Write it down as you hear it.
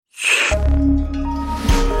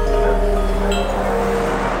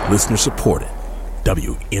Listener supported.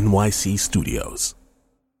 WNYC Studios.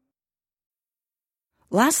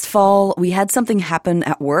 Last fall, we had something happen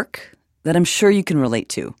at work that I'm sure you can relate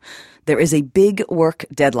to. There is a big work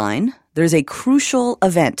deadline. There's a crucial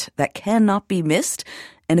event that cannot be missed.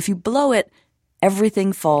 And if you blow it,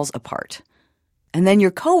 everything falls apart. And then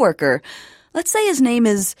your coworker, let's say his name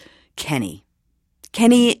is Kenny.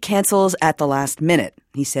 Kenny cancels at the last minute.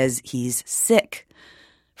 He says he's sick.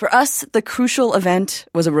 For us, the crucial event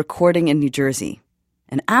was a recording in New Jersey.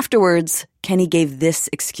 And afterwards, Kenny gave this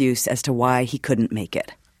excuse as to why he couldn't make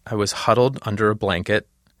it. I was huddled under a blanket.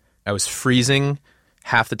 I was freezing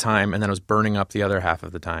half the time, and then I was burning up the other half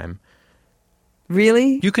of the time.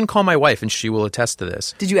 Really? You can call my wife, and she will attest to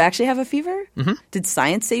this. Did you actually have a fever? Mm-hmm. Did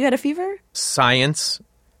science say you had a fever? Science,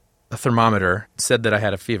 a thermometer, said that I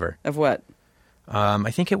had a fever. Of what? I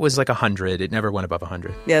think it was like 100. It never went above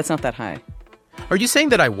 100. Yeah, it's not that high. Are you saying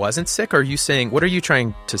that I wasn't sick, or are you saying, what are you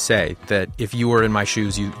trying to say? That if you were in my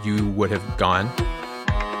shoes, you would have gone?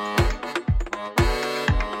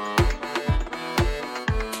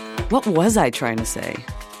 What was I trying to say?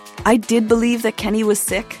 I did believe that Kenny was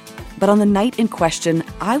sick, but on the night in question,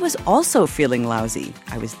 I was also feeling lousy.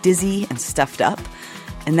 I was dizzy and stuffed up.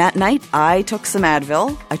 And that night, I took some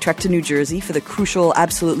Advil. I trekked to New Jersey for the crucial,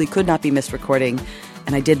 absolutely could not be missed recording.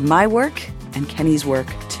 And I did my work and Kenny's work,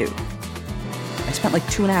 too. I spent like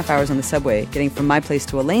 2.5 hours on the subway getting from my place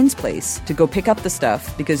to Elaine's place to go pick up the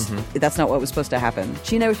stuff because that's not what was supposed to happen.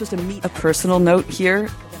 She and I were supposed to meet. A personal note here.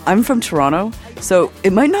 I'm from Toronto, so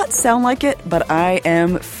it might not sound like it, but I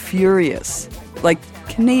am furious. Like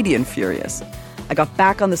Canadian furious. I got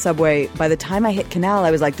back on the subway. By the time I hit Canal,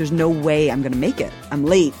 I was like, there's no way I'm going to make it. I'm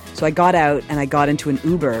late. So I got out and I got into an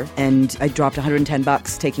Uber and I dropped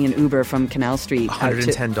 $110 taking an Uber from Canal Street.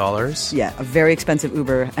 $110? Yeah, a very expensive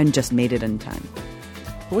Uber and just made it in time.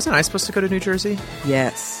 Wasn't I supposed to go to New Jersey?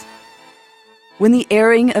 Yes. When the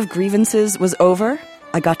airing of grievances was over,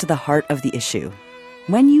 I got to the heart of the issue.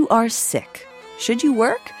 When you are sick, should you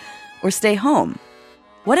work or stay home?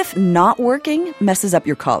 What if not working messes up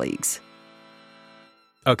your colleagues?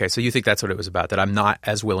 Okay, so you think that's what it was about, that I'm not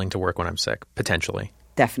as willing to work when I'm sick, potentially?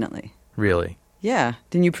 Definitely. Really? Yeah.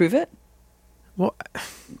 Didn't you prove it? Well,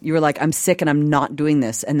 you were like, I'm sick and I'm not doing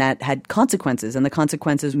this, and that had consequences, and the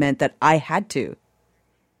consequences meant that I had to.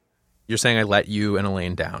 You're saying I let you and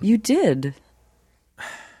Elaine down? You did.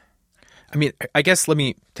 I mean, I guess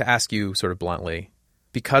to ask you sort of bluntly,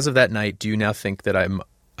 because of that night, do you now think that I'm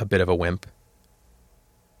a bit of a wimp?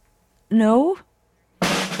 No.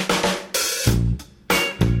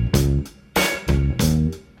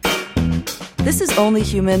 This is Only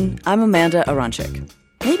Human. I'm Amanda Aronczyk.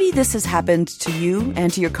 Maybe this has happened to you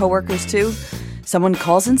and to your coworkers too. Someone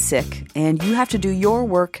calls in sick and you have to do your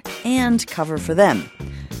work and cover for them.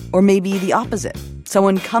 Or maybe the opposite.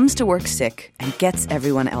 Someone comes to work sick and gets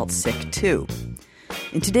everyone else sick too.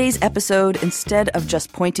 In today's episode, instead of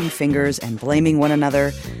just pointing fingers and blaming one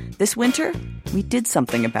another, this winter, we did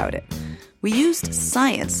something about it. We used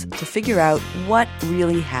science to figure out what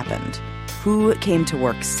really happened. Who came to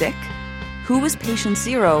work sick? Who was patient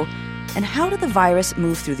zero? And how did the virus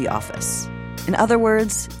move through the office? In other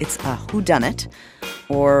words, it's a whodunit,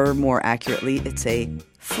 or more accurately, it's a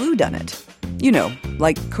flu-dunit. You know,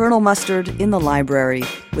 like Colonel Mustard in the library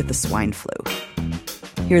with the swine flu.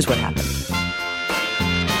 Here's what happened.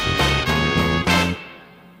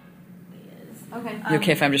 You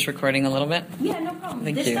okay if I'm just recording a little bit? Yeah, no problem.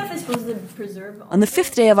 Thank this you. stuff is supposed to preserve... On the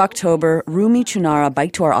 5th day of October, Rumi Chunara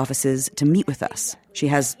biked to our offices to meet with us. She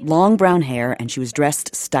has long brown hair and she was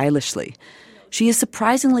dressed stylishly. She is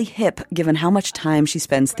surprisingly hip given how much time she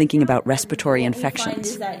spends thinking about respiratory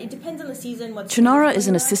infections. It depends on the season. Chunara is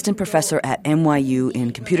an assistant professor at NYU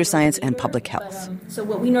in computer science and public health. So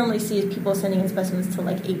what we normally see is people sending in specimens to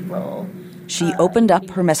like April. She opened up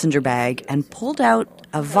her messenger bag and pulled out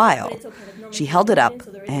a vial. She held it up,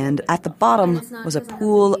 and at the bottom was a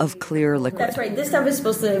pool of clear liquid. That's right. This stuff is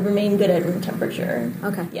supposed to remain good at room temperature.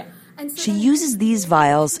 Okay. Yeah. She uses these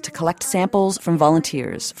vials to collect samples from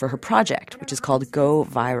volunteers for her project, which is called Go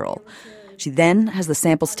Viral. She then has the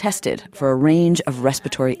samples tested for a range of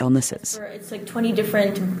respiratory illnesses. It's like 20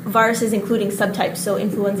 different viruses, including subtypes. So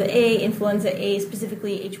influenza A,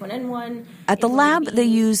 specifically H1N1. At the lab, they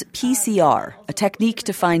use PCR, a technique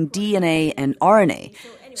to find DNA and RNA,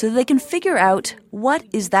 so that they can figure out what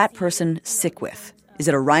is that person sick with. Is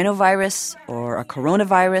it a rhinovirus or a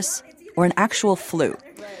coronavirus or an actual flu?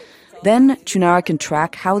 Then Chunara can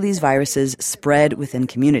track how these viruses spread within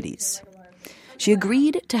communities. She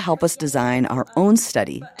agreed to help us design our own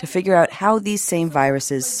study to figure out how these same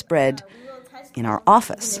viruses spread in our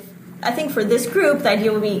office. I think for this group, the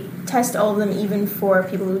idea would be test all of them even for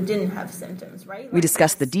people who didn't have symptoms, right? We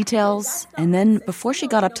discussed the details, and then before she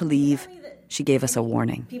got up to leave, she gave us a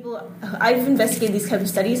warning. I've investigated these types of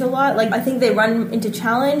studies a lot. Like, I think they run into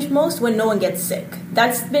challenge most when no one gets sick.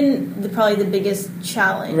 That's been probably the biggest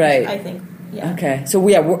challenge, right. I think. Yeah. Okay. So,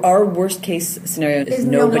 our worst case scenario is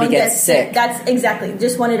nobody gets sick. That's exactly.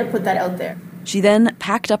 Just wanted to put that out there. She then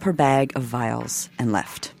packed up her bag of vials and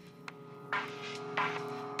left.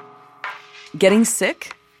 Getting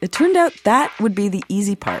sick? It turned out that would be the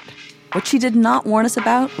easy part. What she did not warn us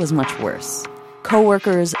about was much worse.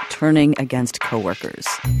 Coworkers turning against coworkers.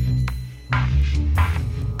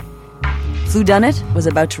 Fludunnit was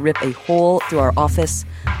about to rip a hole through our office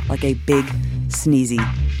like a big, sneezy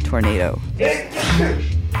tornado.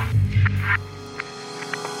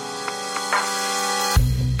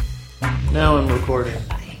 Now I'm recording.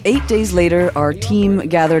 8 days later, our team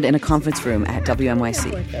gathered in a conference room at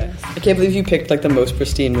WNYC. I can't believe you picked like the most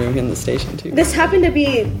pristine room in the station, too. This happened to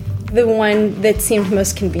be the one that seemed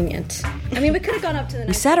most convenient. I mean, we could have gone up to the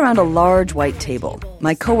We sat around a large white table.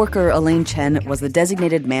 My coworker, Elaine Chen, was the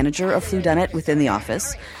designated manager of Fludunnit within the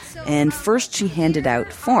office. And first she handed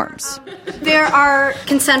out forms. There are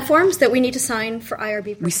consent forms that we need to sign for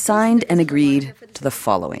IRB. We signed and agreed to the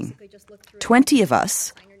following. 20 of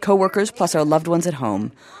us, coworkers plus our loved ones at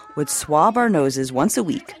home, would swab our noses once a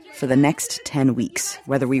week for the next 10 weeks,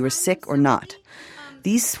 whether we were sick or not.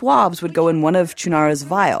 These swabs would go in one of Chunara's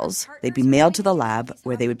vials. They'd be mailed to the lab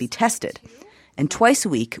where they would be tested. And twice a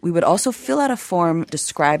week, we would also fill out a form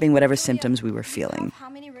describing whatever symptoms we were feeling.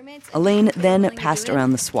 Elaine then passed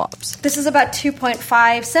around the swabs. This is about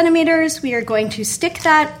 2.5 centimeters. We are going to stick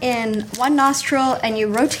that in one nostril, and you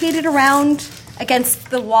rotate it around against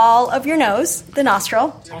the wall of your nose, the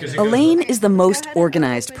nostril. Elaine is the most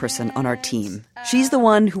organized person on our team. She's the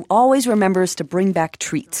one who always remembers to bring back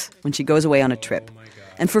treats when she goes away on a trip.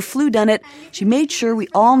 And for Fludunnit, she made sure we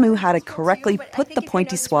all knew how to correctly put the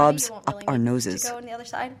pointy swabs up our noses.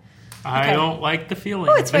 I don't like the feeling.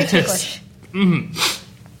 Oh, it's very ticklish.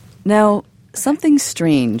 Now, something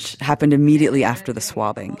strange happened immediately after the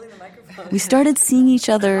swabbing. We started seeing each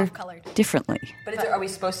other differently. But are we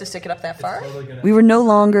supposed to stick it up that far? We were no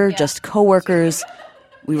longer just coworkers.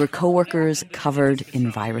 We were coworkers covered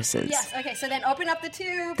in viruses. Yes, okay, so then open up the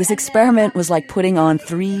tube. This experiment was like putting on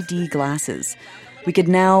 3D glasses. We could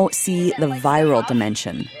now see the viral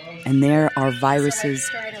dimension, and there are viruses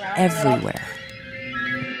everywhere.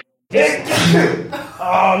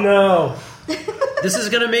 Oh, no. This is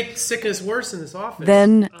going to make sickness worse in this office.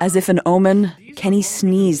 Then, as if an omen, Kenny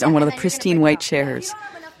sneezed on one of the pristine white chairs.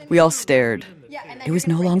 We all stared. It was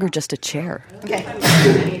no longer just a chair. Okay.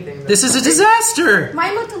 This is a disaster.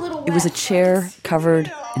 Mine looked a little wet. It was a chair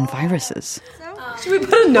covered in viruses. Should we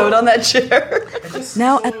put a note on that chair?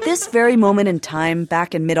 Now, at this very moment in time,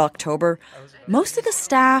 back in mid-October, most of the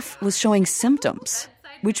staff was showing symptoms,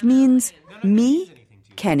 which means me,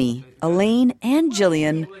 Kenny, Elaine, and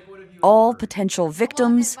Jillian, all potential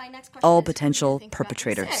victims, all potential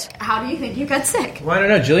perpetrators. How do you think you got sick? Well, I don't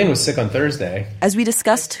know. Jillian was sick on Thursday. As we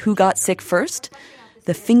discussed who got sick first,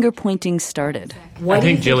 the finger-pointing started. I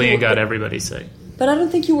think Jillian got everybody sick. But I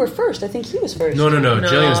don't think you were first. I think he was first. No.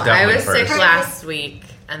 Jillian was definitely I was first. sick last week,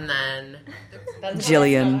 and then...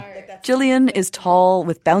 Jillian is tall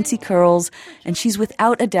with bouncy curls, and she's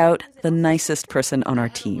without a doubt the nicest person on our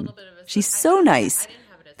team. She's so nice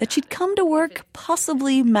that she'd come to work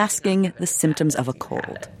possibly masking the symptoms of a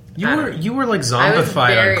cold. You were like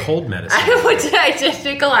zombified on cold medicine. I did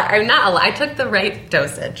take a lot. I'm not a lot. I took the right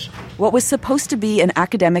dosage. What was supposed to be an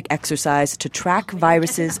academic exercise to track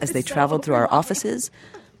viruses as they traveled through our offices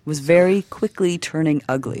was very quickly turning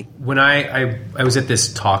ugly. When I was at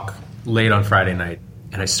this talk late on Friday night,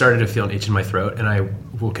 and I started to feel an itch in my throat, and I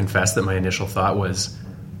will confess that my initial thought was,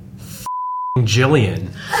 Jillian.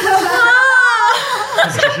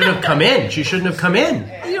 She shouldn't have come in. She shouldn't have come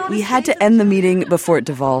in. We had to end the meeting before it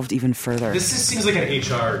devolved even further. This seems like an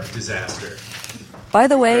HR disaster. By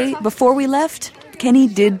the way, before we left, Kenny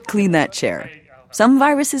did clean that chair. Some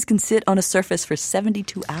viruses can sit on a surface for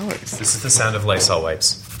 72 hours. This is the sound of Lysol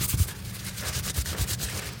wipes.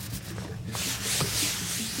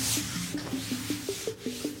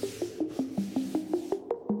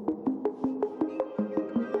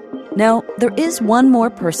 Now, there is one more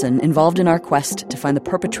person involved in our quest to find the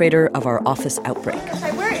perpetrator of our office outbreak.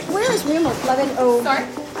 Where is room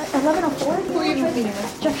 1104? Who are you moving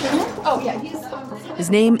with? Jeff Shaman? Oh, yeah. His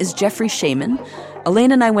name is Jeffrey Shaman.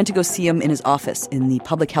 Elaine and I went to go see him in his office in the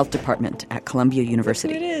public health department at Columbia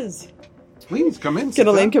University. It is. Please come in. Can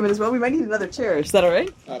Elaine come in as well? We might need another chair. Is that all right?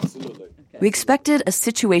 Absolutely. Okay. We expected a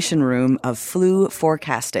situation room of flu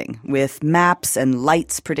forecasting with maps and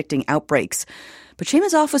lights predicting outbreaks. But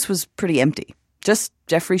Shaman's office was pretty empty. Just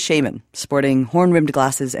Jeffrey Shaman, sporting horn-rimmed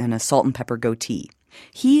glasses and a salt and pepper goatee.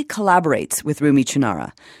 He collaborates with Rumi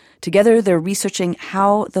Chunara. Together, they're researching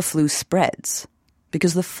how the flu spreads.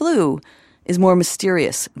 Because the flu is more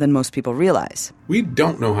mysterious than most people realize. We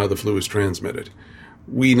don't know how the flu is transmitted.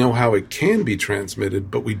 We know how it can be transmitted,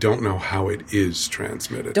 but we don't know how it is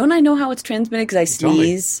transmitted. Don't I know how it's transmitted? Because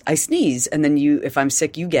I sneeze, and then if I'm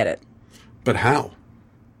sick, you get it. But how?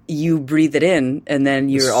 You breathe it in, and then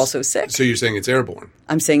you're also sick. So you're saying it's airborne?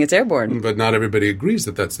 I'm saying it's airborne. But not everybody agrees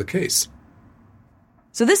that that's the case.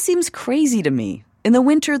 So this seems crazy to me. In the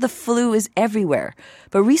winter, the flu is everywhere,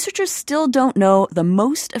 but researchers still don't know the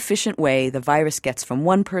most efficient way the virus gets from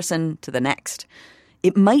one person to the next.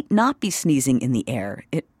 It might not be sneezing in the air.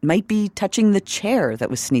 It might be touching the chair that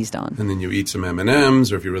was sneezed on. And then you eat some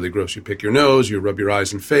M&Ms, or if you're really gross, you pick your nose, you rub your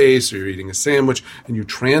eyes and face, or you're eating a sandwich, and you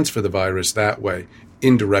transfer the virus that way,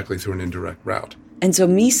 indirectly through an indirect route. And so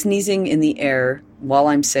me sneezing in the air while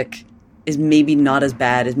I'm sick is maybe not as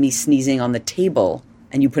bad as me sneezing on the table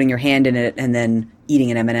and you putting your hand in it and then eating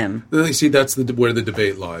an M&M. You see, that's where the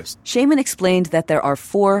debate lies. Shaman explained that there are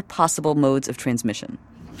 4 possible modes of transmission.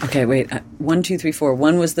 Okay, wait. 1, 2, 3, 4.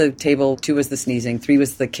 1 was the table, 2 was the sneezing, 3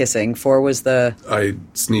 was the kissing, 4 was the... I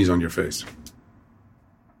sneeze on your face.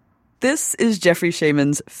 This is Jeffrey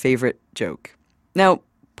Shaman's favorite joke. Now,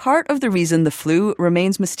 part of the reason the flu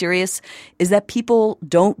remains mysterious is that people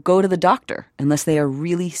don't go to the doctor unless they are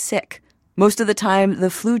really sick. Most of the time, the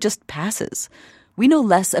flu just passes. We know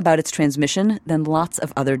less about its transmission than lots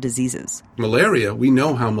of other diseases. Malaria, we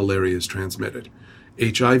know how malaria is transmitted.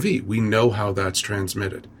 HIV, we know how that's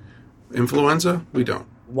transmitted. Influenza, we don't.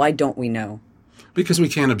 Why don't we know? Because we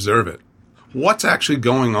can't observe it. What's actually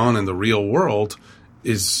going on in the real world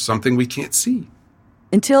is something we can't see.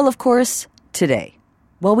 Until, of course, today.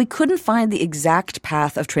 While we couldn't find the exact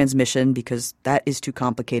path of transmission because that is too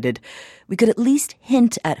complicated, we could at least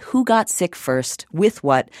hint at who got sick first, with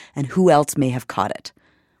what, and who else may have caught it.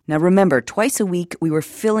 Now remember, twice a week we were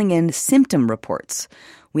filling in symptom reports.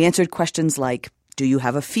 We answered questions like, do you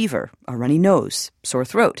have a fever, a runny nose, sore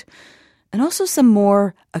throat? And also some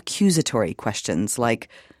more accusatory questions like,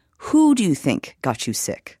 who do you think got you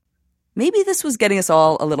sick? Maybe this was getting us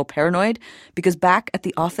all a little paranoid because back at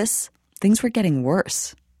the office, things were getting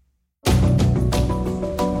worse.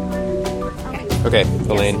 Okay,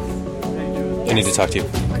 Elaine, I need to talk to you.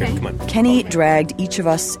 Okay, come on. Kenny dragged each of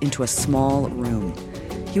us into a small room.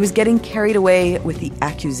 He was getting carried away with the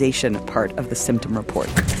accusation part of the symptom report.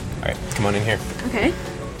 All right, come on in here. Okay.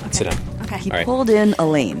 Let's sit down. Okay. He pulled in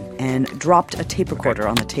Elaine and dropped a tape recorder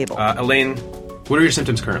on the table. Elaine, what are your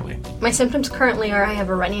symptoms currently? My symptoms currently are I have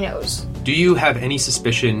a runny nose. Do you have any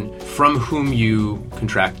suspicion from whom you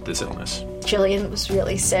contracted this illness? Jillian was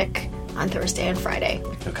really sick on Thursday and Friday.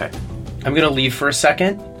 Okay. I'm going to leave for a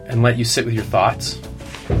second and let you sit with your thoughts.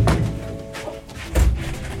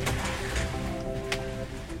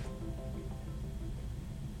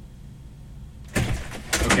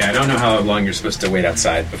 Okay, I don't know how long you're supposed to wait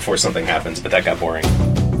outside before something happens, but that got boring.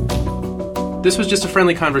 This was just a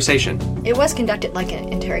friendly conversation. It was conducted like an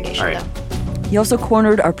interrogation, All right. though. He also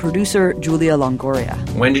cornered our producer, Julia Longoria.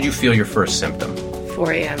 When did you feel your first symptom?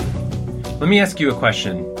 4 a.m. Let me ask you a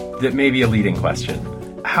question that may be a leading question.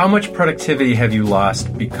 How much productivity have you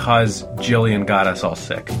lost because Jillian got us all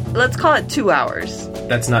sick? Let's call it 2 hours.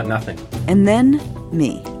 That's not nothing. And then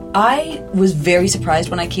me. I was very surprised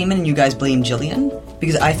when I came in and you guys blamed Jillian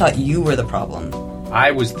because I thought you were the problem.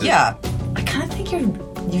 I was the... Yeah. I kind of think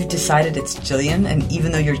you've decided it's Jillian, and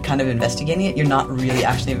even though you're kind of investigating it, you're not really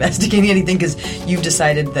actually investigating anything because you've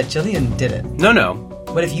decided that Jillian did it. No.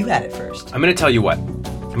 What if you had it first? I'm going to tell you what.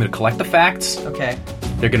 I'm going to collect the facts. Okay.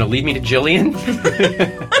 They're going to lead me to Jillian.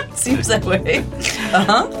 Seems that way.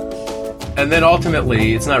 Uh-huh. And then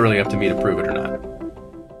ultimately, it's not really up to me to prove it or not.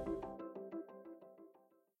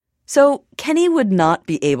 So Kenny would not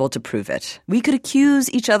be able to prove it. We could accuse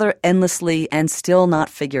each other endlessly and still not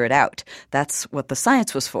figure it out. That's what the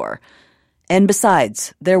science was for. And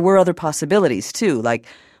besides, there were other possibilities too, like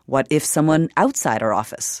what if someone outside our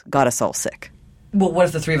office got us all sick? Well, what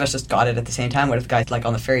if the three of us just got it at the same time? What if the guy, like,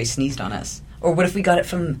 on the ferry sneezed on us? Or what if we got it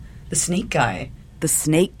from the snake guy? The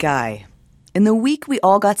snake guy. In the week we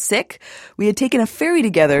all got sick, we had taken a ferry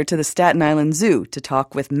together to the Staten Island Zoo to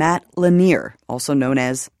talk with Matt Lanier, also known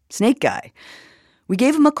as Snake Guy. We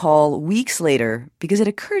gave him a call weeks later because it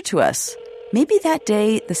occurred to us, maybe that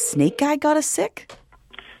day the Snake Guy got us sick?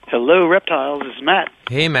 Hello, Reptiles. This is Matt.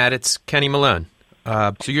 Hey, Matt, it's Kenny Malone.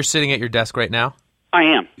 So you're sitting at your desk right now? I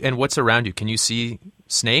am. And what's around you? Can you see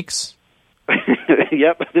snakes?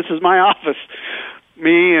 Yep, this is my office.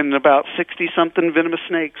 Me and about 60-something venomous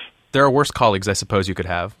snakes. There are worse colleagues, I suppose, you could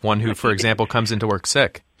have. One who, for example, comes into work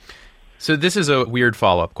sick. So this is a weird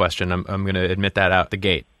follow-up question. I'm going to admit that out the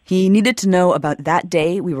gate. He needed to know about that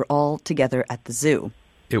day we were all together at the zoo.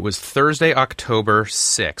 It was Thursday, October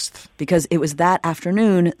 6th. Because it was that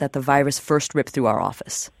afternoon that the virus first ripped through our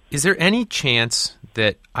office. Is there any chance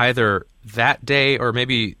that either that day or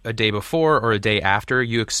maybe a day before or a day after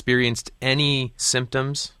you experienced any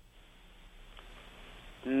symptoms?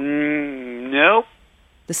 Nope.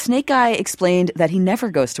 The snake guy explained that he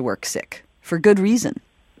never goes to work sick, for good reason.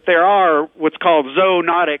 There are what's called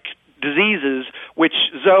zoonotic diseases, which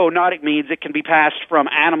zoonotic means it can be passed from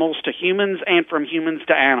animals to humans and from humans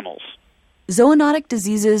to animals. Zoonotic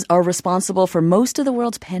diseases are responsible for most of the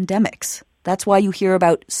world's pandemics. That's why you hear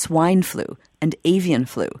about swine flu and avian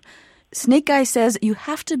flu. Snake Guy says you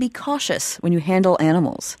have to be cautious when you handle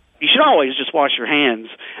animals. You should always just wash your hands,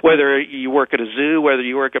 whether you work at a zoo, whether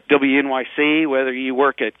you work at WNYC, whether you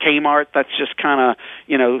work at Kmart. That's just kind of,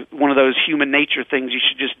 one of those human nature things you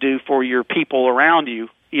should just do for your people around you.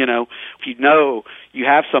 If you know you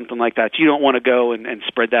have something like that, you don't want to go and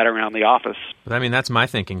spread that around the office. I mean, that's my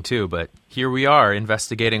thinking too, but here we are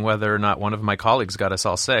investigating whether or not one of my colleagues got us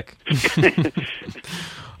all sick.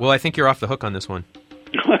 Well, I think you're off the hook on this one.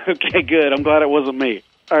 Okay, good. I'm glad it wasn't me.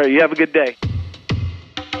 All right, you have a good day.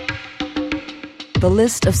 The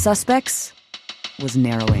list of suspects was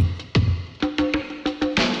narrowing.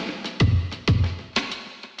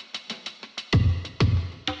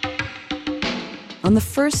 On the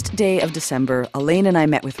first day of December, Elaine and I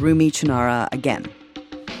met with Rumi Chunara again.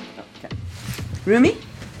 Okay. Rumi?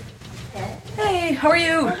 Hey, how are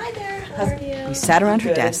you? Oh, hi there. How are you? We sat around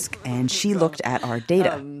her desk and she looked at our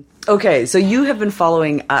data. Okay, so you have been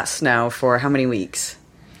following us now for how many weeks?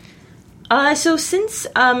 So since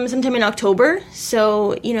sometime in October,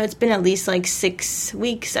 so, it's been at least 6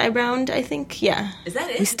 weeks around, I think, yeah. Is that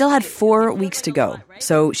it? We still had 4 weeks to go,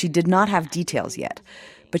 so she did not have details yet.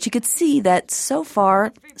 But she could see that so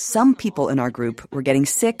far, some people in our group were getting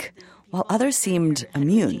sick, while others seemed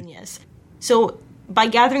immune. Yes. So by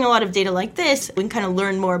gathering a lot of data like this, we can kind of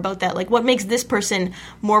learn more about that. Like, what makes this person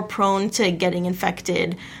more prone to getting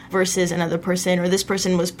infected versus another person, or this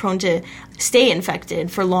person was prone to stay infected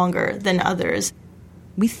for longer than others.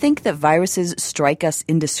 We think that viruses strike us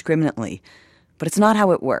indiscriminately, but it's not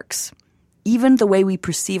how it works. Even the way we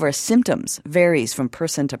perceive our symptoms varies from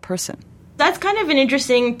person to person. That's kind of an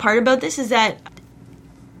interesting part about this, is that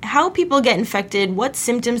how people get infected, what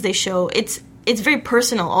symptoms they show, it's very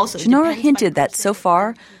personal also. Chunara hinted that so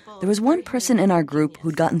far, there was one person in our group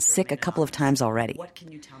who'd gotten sick a couple of times already.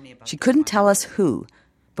 She couldn't tell us who,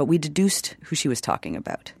 but we deduced who she was talking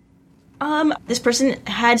about. This person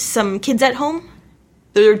had some kids at home.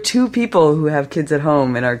 There are 2 people who have kids at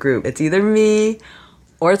home in our group. It's either me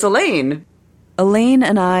or it's Elaine. Elaine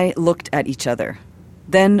and I looked at each other.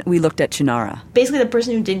 Then we looked at Chunara. Basically, the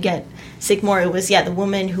person who did get sick more, it was, the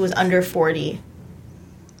woman who was under 40.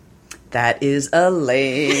 That is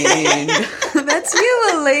Elaine. That's you,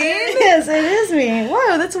 Elaine. Yes, it is me.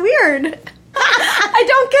 Wow, that's weird. I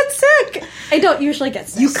don't get sick. I don't usually get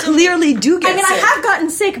sick. You clearly do get sick. I have gotten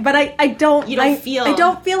sick, but I don't. You don't feel. I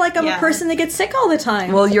don't feel like I'm a person that gets sick all the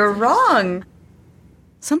time. Well, you're wrong.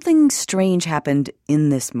 Something strange happened in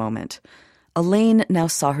this moment. Elaine now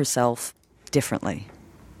saw herself differently.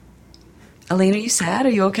 Elaine, are you sad? Are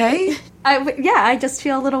you okay? I just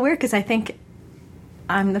feel a little weird because I think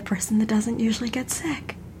I'm the person that doesn't usually get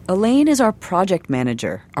sick. Elaine is our project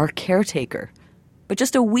manager, our caretaker. But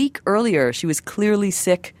just a week earlier, she was clearly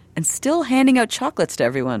sick and still handing out chocolates to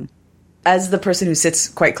everyone. As the person who sits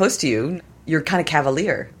quite close to you, you're kind of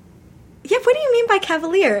cavalier. Yeah, what do you mean by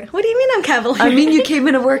cavalier? What do you mean I'm cavalier? I mean, you came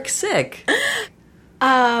into work sick.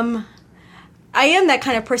 I am that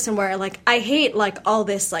kind of person where, I hate, all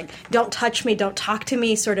this, don't touch me, don't talk to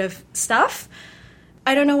me sort of stuff.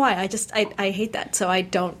 I don't know why. I hate that, so I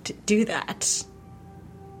don't do that.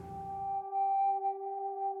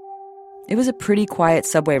 It was a pretty quiet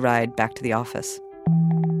subway ride back to the office.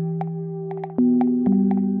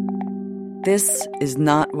 This is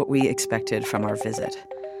not what we expected from our visit.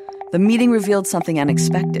 The meeting revealed something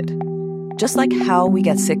unexpected. Just like how we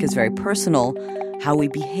get sick is very personal, how we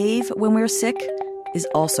behave when we're sick is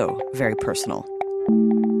also very personal.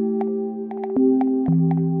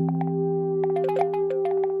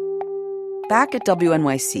 Back at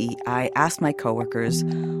WNYC, I asked my coworkers,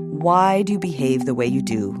 why do you behave the way you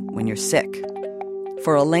do when you're sick?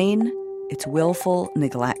 For Elaine, it's willful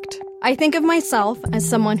neglect. I think of myself as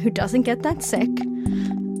someone who doesn't get that sick,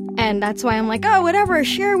 And that's why I'm like, oh, whatever,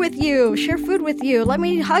 share with you, share food with you, let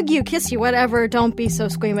me hug you, kiss you, whatever, don't be so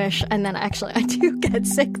squeamish. And then actually I do get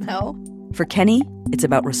sick, though. For Kenny, it's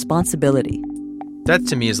about responsibility. That,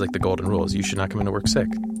 to me, is like the golden rules. You should not come into work sick.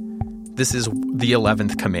 This is the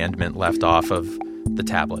 11th commandment left off of the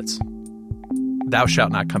tablets. Thou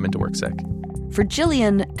shalt not come into work sick. For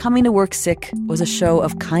Jillian, coming to work sick was a show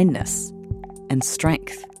of kindness and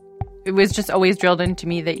strength. It was just always drilled into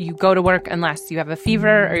me that you go to work unless you have a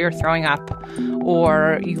fever or you're throwing up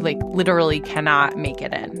or you, literally cannot make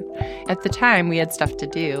it in. At the time, we had stuff to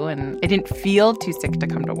do, and I didn't feel too sick to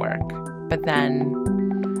come to work. But then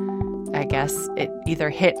I guess it either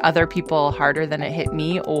hit other people harder than it hit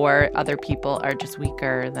me, or other people are just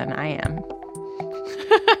weaker than I am.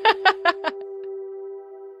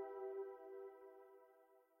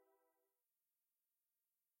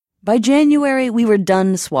 By January, we were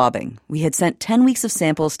done swabbing. We had sent 10 weeks of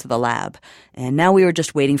samples to the lab, and now we were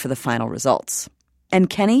just waiting for the final results. And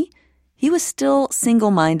Kenny, he was still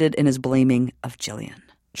single-minded in his blaming of Jillian.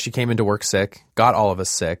 She came into work sick, got all of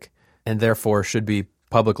us sick, and therefore should be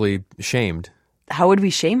publicly shamed. How would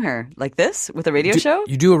we shame her? Like this? With a radio show?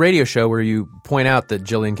 You do a radio show where you point out that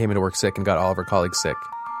Jillian came into work sick and got all of her colleagues sick.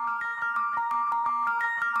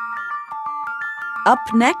 Up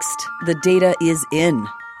next, the data is in.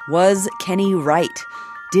 Was Kenny right?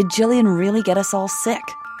 Did Jillian really get us all sick?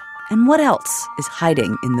 And what else is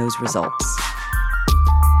hiding in those results?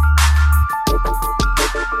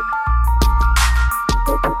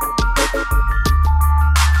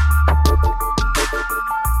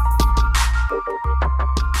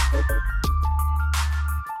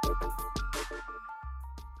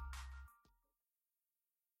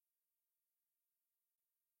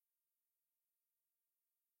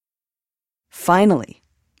 Finally,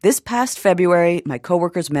 this past February, my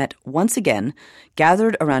coworkers met once again,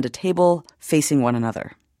 gathered around a table facing one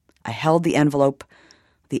another. I held the envelope.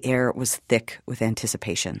 The air was thick with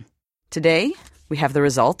anticipation. Today, we have the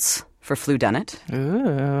results for Flu Dunnett.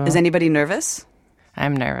 Ooh. Is anybody nervous?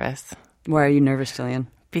 I'm nervous. Why are you nervous, Jillian?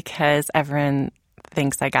 Because everyone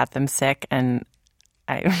thinks I got them sick, and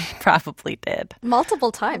I probably did.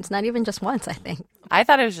 Multiple times, not even just once, I think. I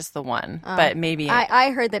thought it was just the one, but maybe...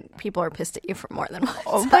 I heard that people are pissed at you for more than once.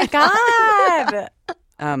 Oh, my God!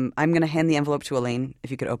 I'm going to hand the envelope to Elaine. If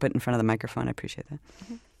you could open it in front of the microphone, I appreciate that.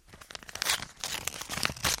 Mm-hmm.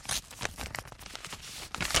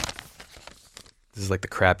 This is like the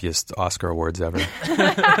crappiest Oscar awards ever.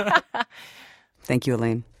 Thank you,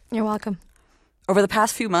 Elaine. You're welcome. Over the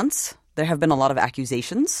past few months, there have been a lot of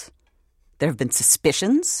accusations. There have been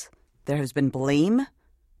suspicions. There has been blame.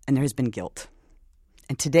 And there has been guilt.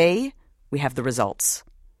 And today, we have the results.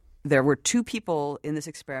 There were 2 people in this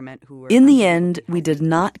experiment who were... In the end, we did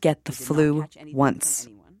not get the flu once.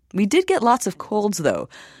 We did get lots of colds, though.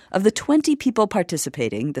 Of the 20 people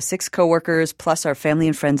participating, the 6 coworkers plus our family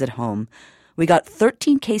and friends at home, we got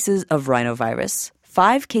 13 cases of rhinovirus,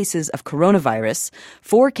 5 cases of coronavirus,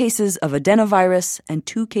 4 cases of adenovirus, and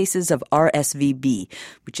 2 cases of RSVB,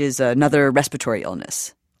 which is another respiratory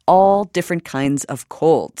illness. All different kinds of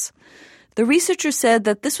colds. The researchers said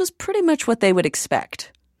that this was pretty much what they would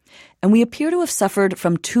expect. And we appear to have suffered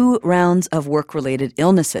from 2 rounds of work-related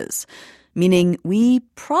illnesses, meaning we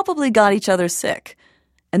probably got each other sick.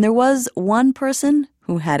 And there was one person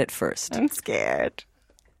who had it first. I'm scared.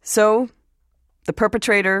 So, the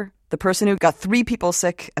perpetrator, the person who got 3 people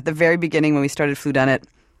sick at the very beginning when we started Flu Dunnett,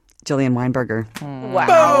 Jillian Weinberger. Wow.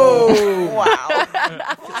 Oh!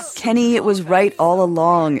 Wow. Kenny was right all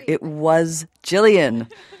along. It was Jillian.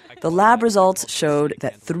 The lab results showed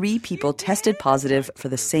that 3 people tested positive for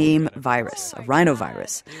the same virus, a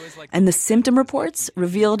rhinovirus. And the symptom reports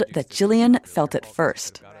revealed that Jillian felt it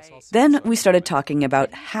first. Then we started talking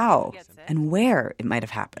about how and where it might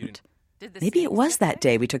have happened. Maybe it was that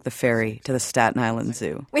day we took the ferry to the Staten Island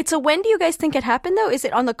Zoo. Wait, so when do you guys think it happened, though? Is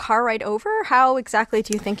it on the car ride over? How exactly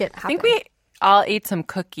do you think it happened? I think we all ate some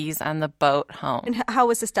cookies on the boat home. And how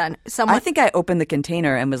was this done? I think I opened the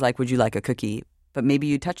container and was like, would you like a cookie? But maybe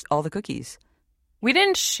you touched all the cookies. We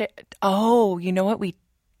didn't share. Oh, you know what we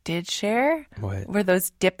did share? What? Were those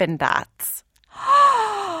Dippin' Dots.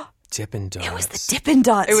 Dippin' Dots. It was the Dippin'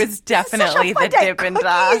 Dots. It was definitely the Dippin'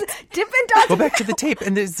 Dots. Dippin' Dots. Go back to the tape,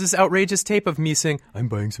 and there's this outrageous tape of me saying, I'm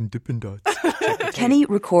buying some Dippin' Dots. Kenny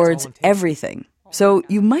records everything. So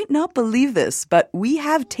you might not believe this, but we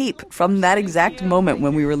have tape from that exact moment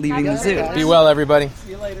when we were leaving the zoo. Be well, everybody.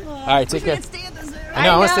 See you later. All right, take care. I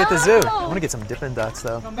know, I want to stay at the zoo. I want to get some Dippin' Dots,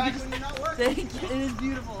 though. Thank you. It is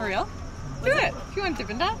beautiful. For real? Do it. If you want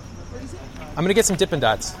Dippin' Dots. I'm going to get some Dippin'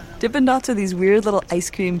 Dots. Dippin' Dots are these weird little ice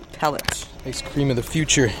cream pellets. Ice cream of the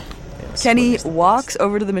future. Kenny walks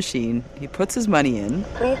over to the machine. He puts his money in.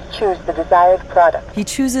 Please choose the desired product. He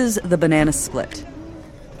chooses the banana split.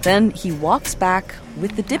 Then he walks back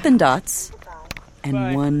with the Dippin' Dots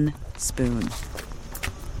and 1 spoon.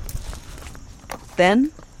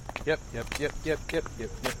 Then... Yep.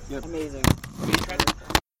 Amazing.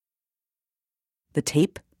 The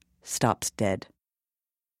tape stops dead.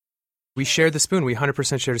 We shared the spoon. We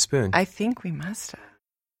 100% shared a spoon. I think we must have.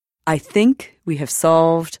 I think we have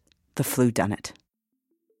solved the flu-dunnit.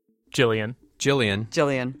 Jillian.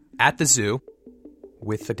 At the zoo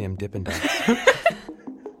with the damn Dippin' Dots.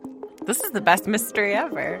 This is the best mystery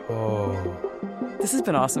ever. Oh. This has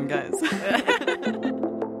been awesome, guys.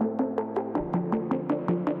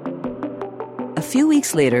 A few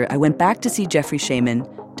weeks later, I went back to see Jeffrey Shaman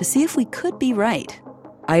to see if we could be right.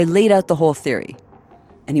 I laid out the whole theory.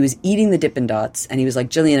 And he was eating the Dippin' Dots, and he was like,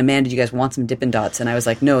 Jillian, Amanda, do you guys want some Dippin' Dots? And I was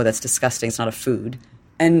like, no, that's disgusting. It's not a food.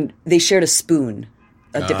 And they shared a spoon,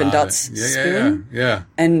 a Dippin' Dots spoon. Yeah.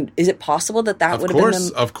 And is it possible that would have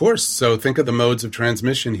been... Of course. So think of the modes of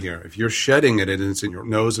transmission here. If you're shedding it, it's in your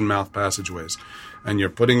nose and mouth passageways. And you're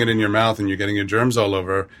putting it in your mouth and you're getting your germs all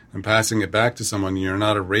over and passing it back to someone. You're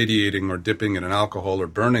not irradiating or dipping it in alcohol or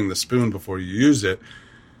burning the spoon before you use it.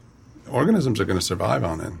 Organisms are going to survive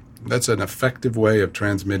on it. That's an effective way of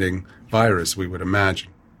transmitting virus, we would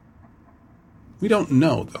imagine. We don't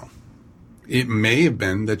know, though. It may have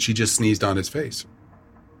been that she just sneezed on his face.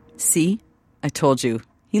 See? I told you.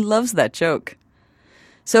 He loves that joke.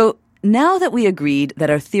 So now that we agreed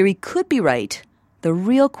that our theory could be right, the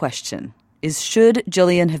real question is, should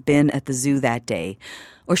Jillian have been at the zoo that day,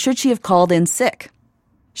 or should she have called in sick?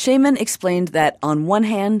 Shaman explained that on one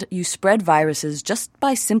hand, you spread viruses just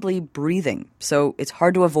by simply breathing, so it's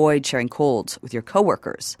hard to avoid sharing colds with your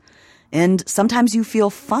coworkers. And sometimes you feel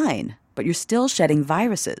fine, but you're still shedding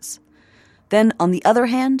viruses. Then, on the other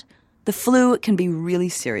hand, the flu can be really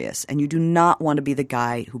serious, and you do not want to be the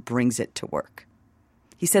guy who brings it to work.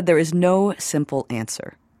 He said there is no simple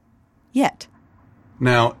answer. Yet.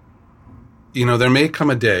 Now, there may come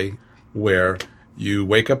a day where you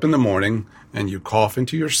wake up in the morning and you cough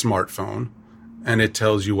into your smartphone and it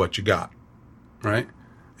tells you what you got, right?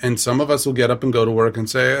 And some of us will get up and go to work and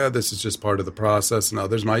say, this is just part of the process, and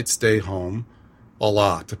others might stay home. A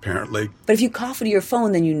lot, apparently. But if you cough into your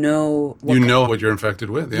phone, then you know... what you're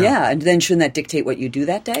infected with, yeah. Yeah, and then shouldn't that dictate what you do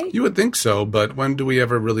that day? You would think so, but when do we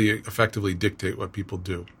ever really effectively dictate what people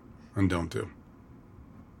do and don't do?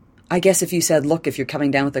 I guess if you said, look, if you're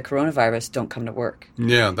coming down with the coronavirus, don't come to work.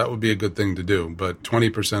 Yeah, that would be a good thing to do. But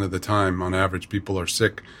 20% of the time, on average, people are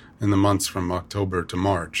sick in the months from October to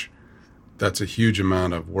March. That's a huge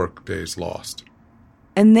amount of work days lost.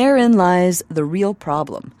 And therein lies the real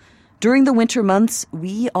problem. During the winter months,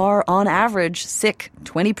 we are, on average, sick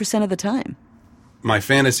 20% of the time. My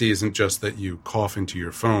fantasy isn't just that you cough into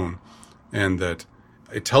your phone and that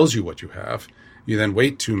it tells you what you have. You then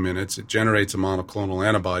wait 2 minutes, it generates a monoclonal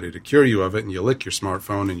antibody to cure you of it, and you lick your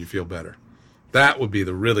smartphone and you feel better. That would be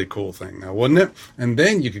the really cool thing now, wouldn't it? And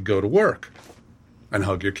then you could go to work and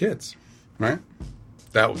hug your kids, right?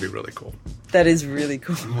 That would be really cool. That is really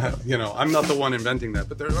cool. I'm not the one inventing that,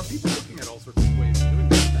 but there are people looking at all sorts of ways of doing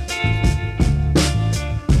that.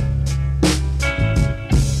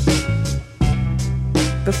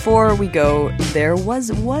 Before we go, there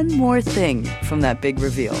was one more thing from that big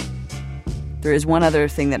reveal. There is one other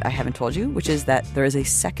thing that I haven't told you, which is that there is a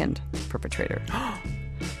second perpetrator.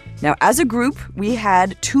 Now, as a group, we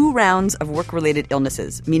had 2 rounds of work-related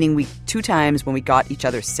illnesses, meaning 2 times when we got each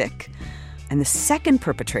other sick. And the second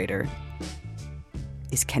perpetrator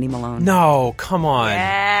is Kenny Malone. No, come on.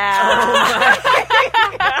 Yeah.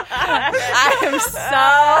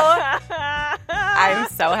 Oh I'm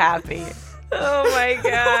so happy. Oh my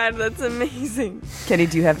God, that's amazing. Kenny,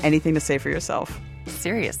 do you have anything to say for yourself?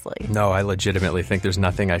 Seriously. No, I legitimately think there's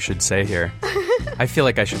nothing I should say here. I feel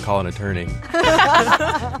like I should call an attorney.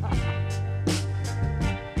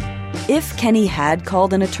 If Kenny had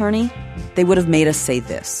called an attorney, they would have made us say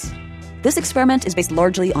this. This experiment is based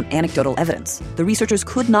largely on anecdotal evidence. The researchers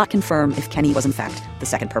could not confirm if Kenny was in fact the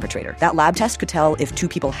second perpetrator. That lab test could tell if 2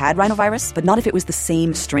 people had rhinovirus, but not if it was the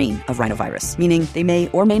same strain of rhinovirus, meaning they may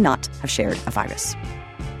or may not have shared a virus.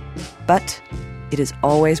 But it is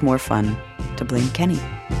always more fun to blame Kenny,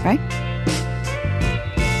 right?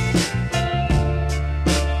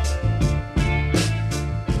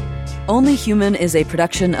 Only Human is a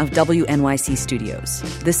production of WNYC Studios.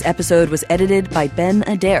 This episode was edited by Ben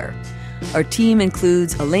Adair. Our team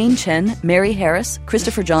includes Elaine Chen, Mary Harris,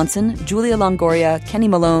 Christopher Johnson, Julia Longoria, Kenny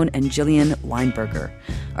Malone, and Jillian Weinberger.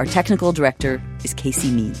 Our technical director is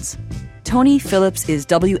Casey Means. Tony Phillips is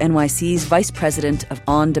WNYC's Vice President of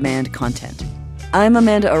On-Demand Content. I'm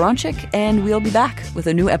Amanda Aronczyk, and we'll be back with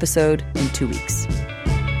a new episode in 2 weeks.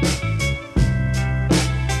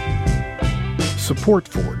 Support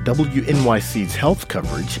for WNYC's health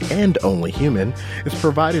coverage and Only Human is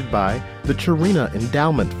provided by the Chirina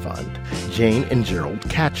Endowment Fund, Jane and Gerald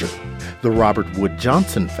Catcher, the Robert Wood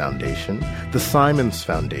Johnson Foundation, the Simons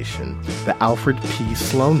Foundation, the Alfred P.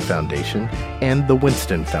 Sloan Foundation, and the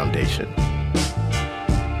Winston Foundation.